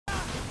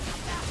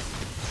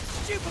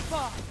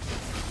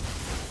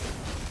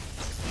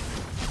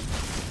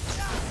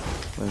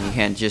But we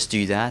can't just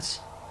do that.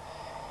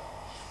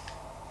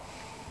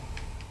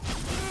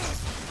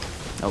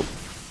 Oh.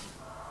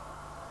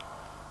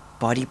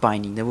 Body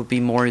binding, that would be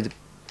more the...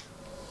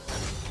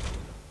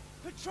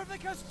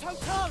 Petrificus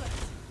totalis!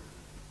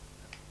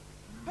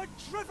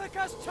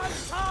 Petrificus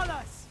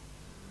totalis!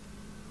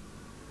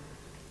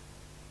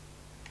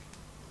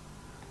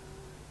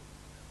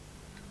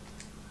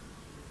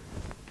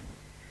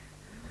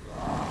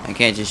 I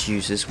can't just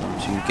use this one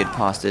to get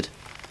past it.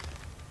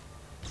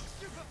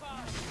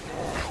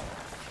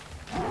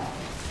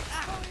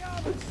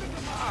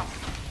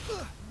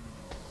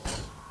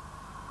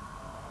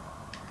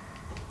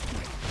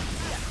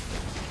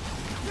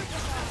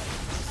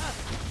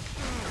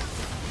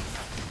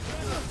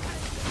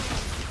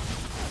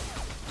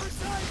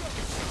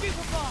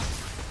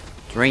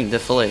 Drink the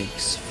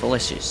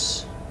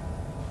Felicious.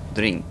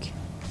 Drink.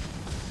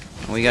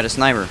 And we got a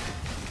sniper.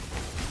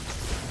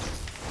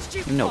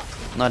 Nope,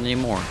 not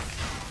anymore.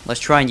 Let's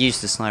try and use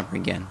the sniper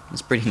again.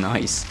 It's pretty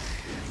nice.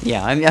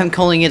 Yeah, I'm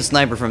calling it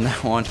sniper from now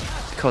on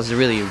because it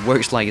really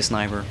works like a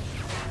sniper.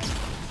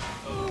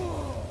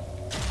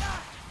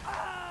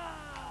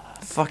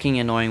 Fucking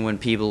annoying when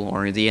people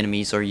or the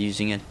enemies are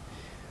using it.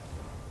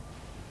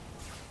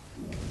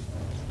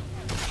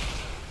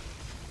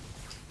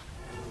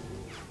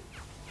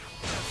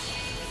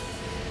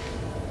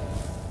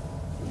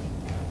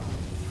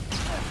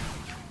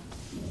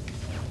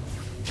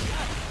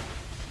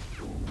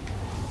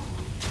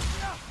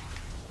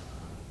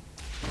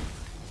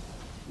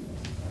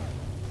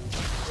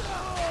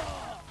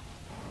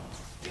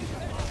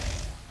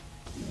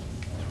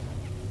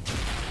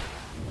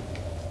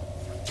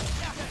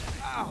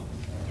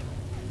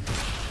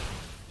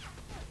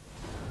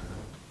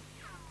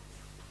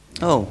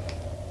 Oh.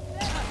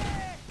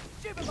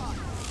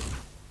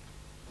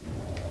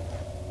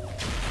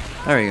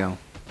 There we go.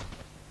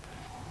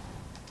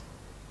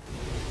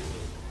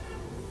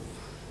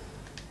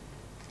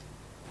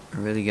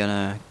 We're really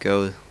gonna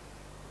go...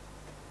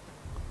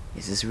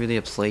 Is this really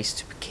a place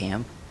to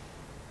camp?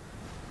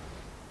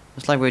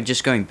 It's like we're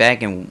just going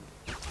back and...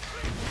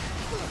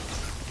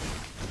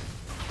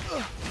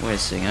 Wait a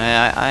second,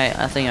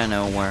 I think I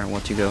know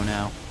what to go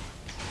now.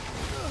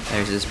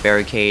 There's this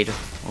barricade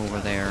over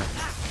there.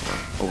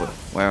 Over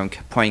where I'm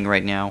pointing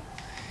right now.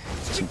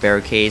 Some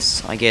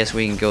barricades. I guess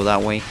we can go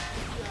that way.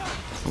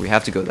 We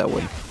have to go that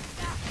way.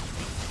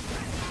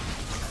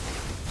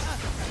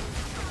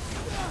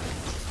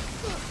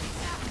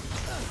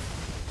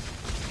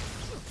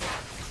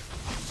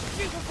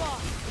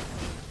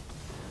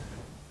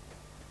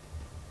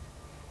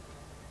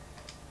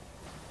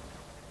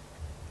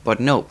 But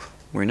nope,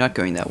 we're not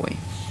going that way.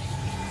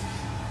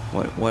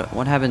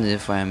 What happens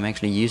if I'm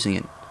actually using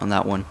it on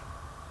that one?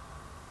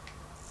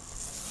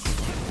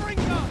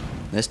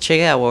 Let's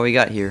check out what we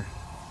got here.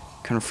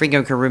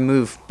 Configure can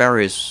remove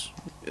barriers.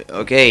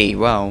 Okay,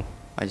 wow.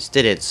 I just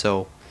did it,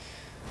 so...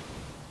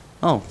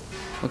 Oh,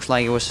 looks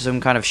like it was some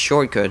kind of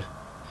shortcut.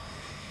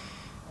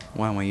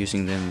 Why am I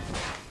using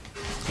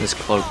this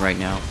cloak right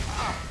now?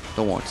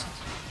 Don't want it.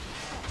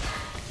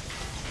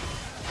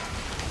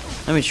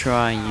 Let me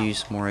try and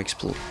use more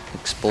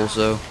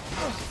expulso.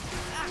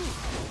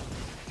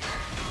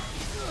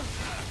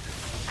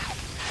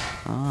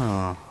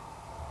 Ah.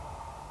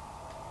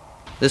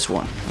 This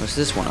one. It was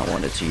this one I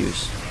wanted to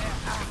use.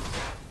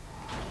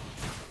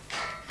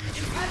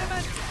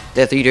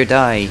 Death Eater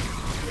die.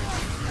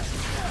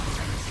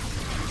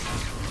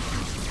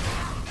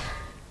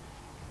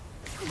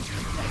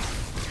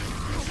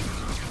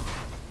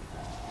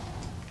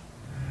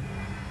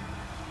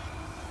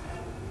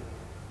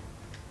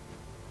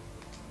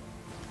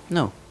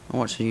 No, I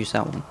want to use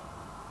that one.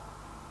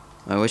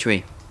 Oh, which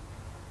way?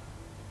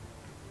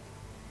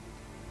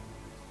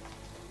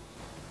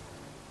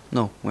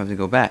 No, we have to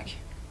go back.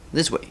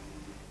 This way.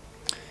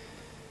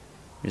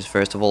 Just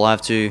first of all, I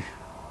have to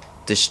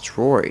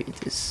destroy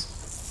this.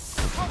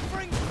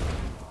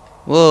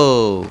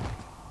 Whoa!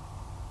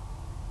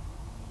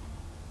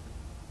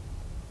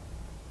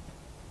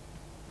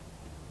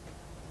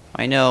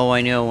 I know.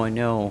 Why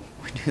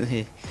do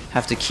they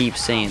have to keep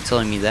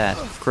telling me that?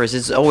 Of course,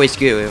 it's always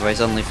good if I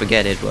suddenly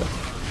forget it, but...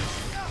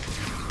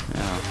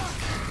 No.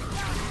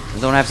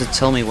 You don't have to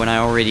tell me when I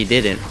already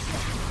did it.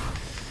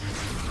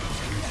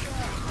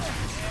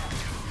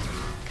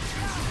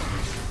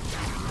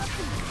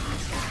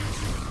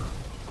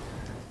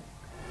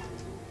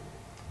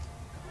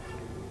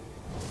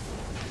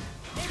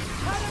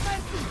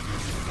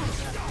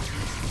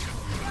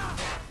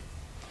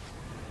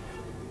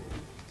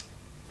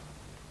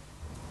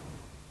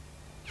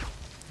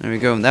 There we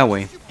go, that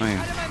way. Oh,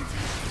 yeah.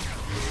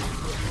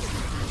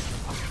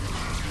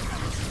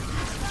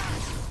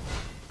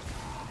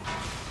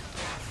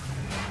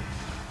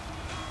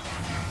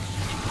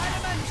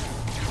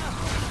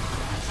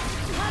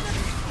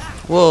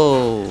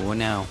 Whoa, what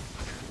now?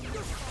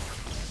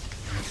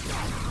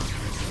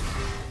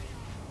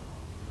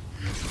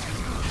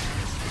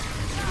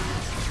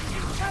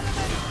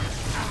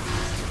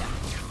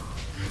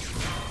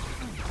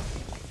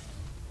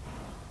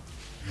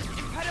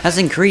 has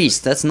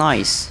increased. That's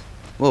nice.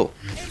 Whoa,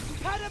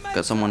 Impediment!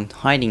 got someone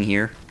hiding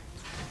here.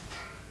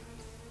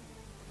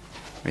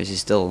 Or is he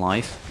still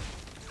alive?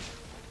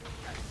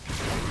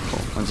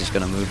 Cool, I'm just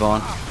gonna move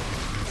on.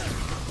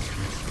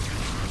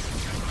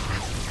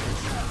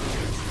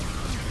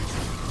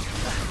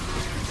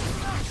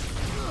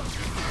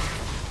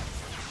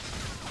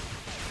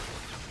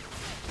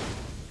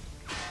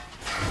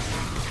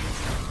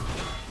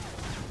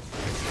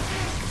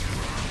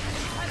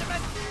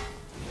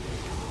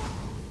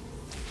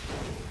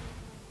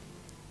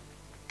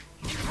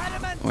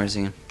 Where's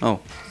he?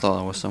 Oh, thought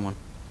that was someone.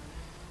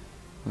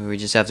 We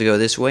just have to go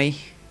this way.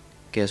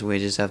 Guess we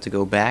just have to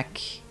go back.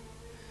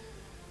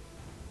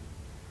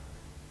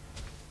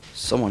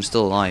 Someone's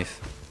still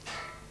alive.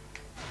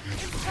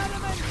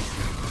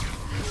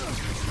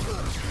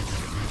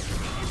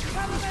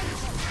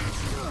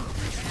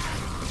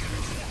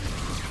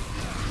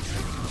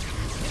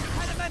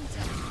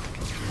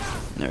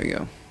 There we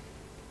go.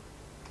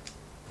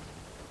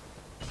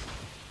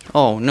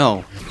 Oh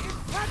no.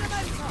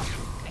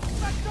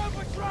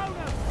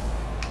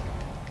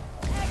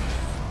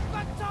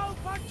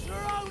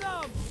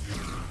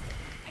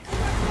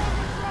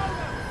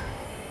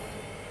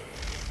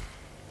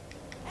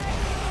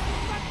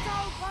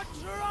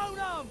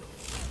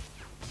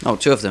 Oh,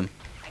 two of them.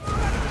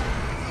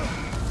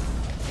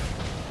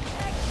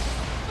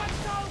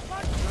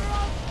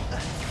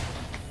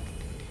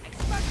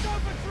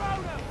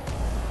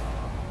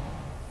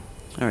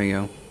 There we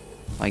go.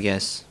 I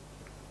guess.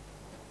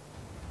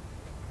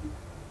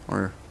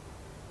 Or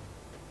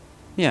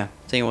yeah,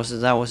 I think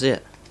that was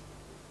it.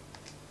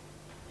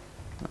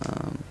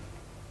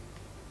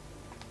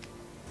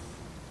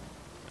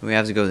 We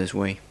have to go this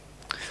way.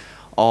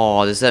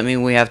 Oh, does that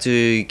mean we have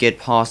to get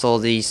past all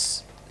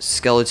these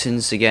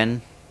skeletons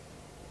again?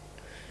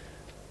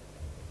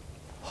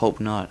 Hope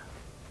not,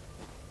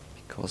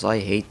 because I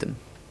hate them.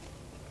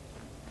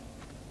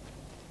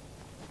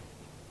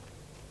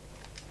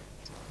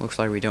 Looks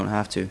like we don't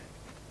have to.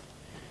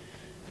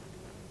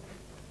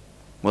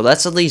 Well,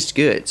 that's at least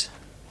good.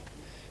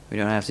 We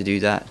don't have to do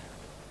that.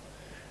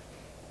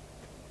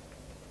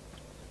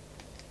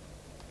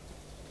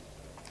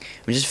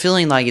 I'm just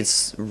feeling like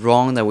it's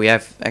wrong that we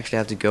actually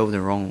have to go the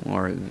wrong,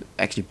 or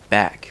actually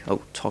back.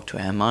 Oh, talk to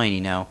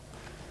Hermione now.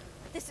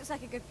 This looks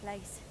like a good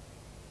place.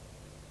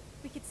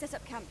 We could set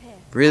up camp here.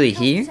 Really,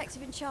 Cast here?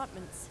 Protective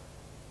enchantments.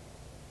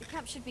 The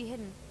camp should be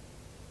hidden.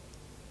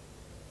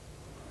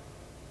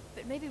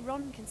 But maybe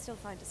Ron can still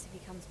find us if he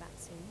comes back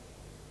soon.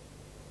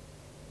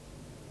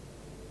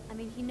 I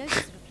mean, he knows the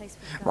sort of place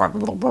we've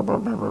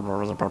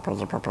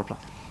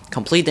got.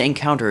 Complete the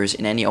encounters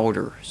in any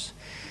orders.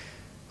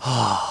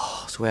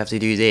 Oh, so we have to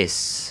do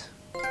this.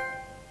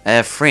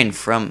 A friend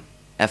from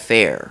a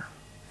fair.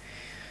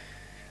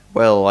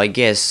 Well, I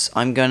guess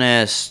I'm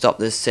gonna stop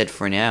this set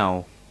for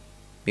now,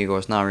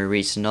 because now we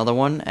reached another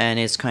one, and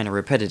it's kind of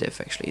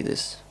repetitive actually,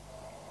 this.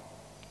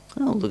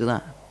 Oh, look at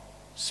that.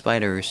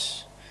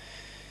 Spiders.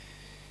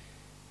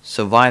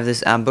 Survive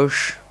this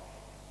ambush.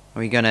 Are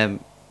we gonna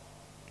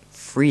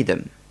free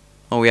them?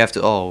 Oh, we have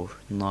to. Oh,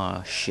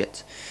 nah,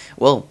 shit.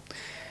 Well,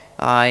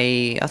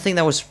 I think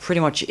that was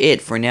pretty much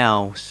it for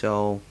now.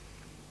 So,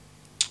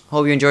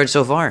 hope you enjoyed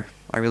so far.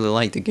 I really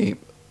like the game.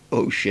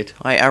 Oh shit!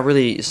 I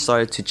really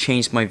started to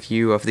change my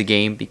view of the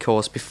game,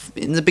 because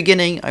in the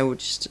beginning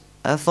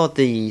I thought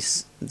the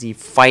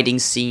fighting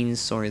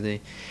scenes or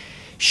the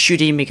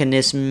shooting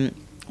mechanism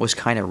was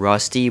kind of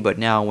rusty, but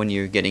now when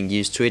you're getting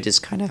used to it, it's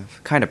kind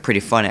of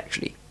pretty fun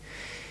actually.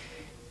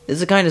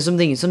 It's a kind of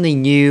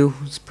something new.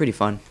 It's pretty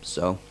fun.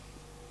 So,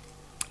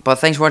 but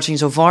thanks for watching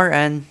so far,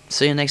 and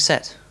see you next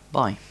set.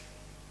 Bye.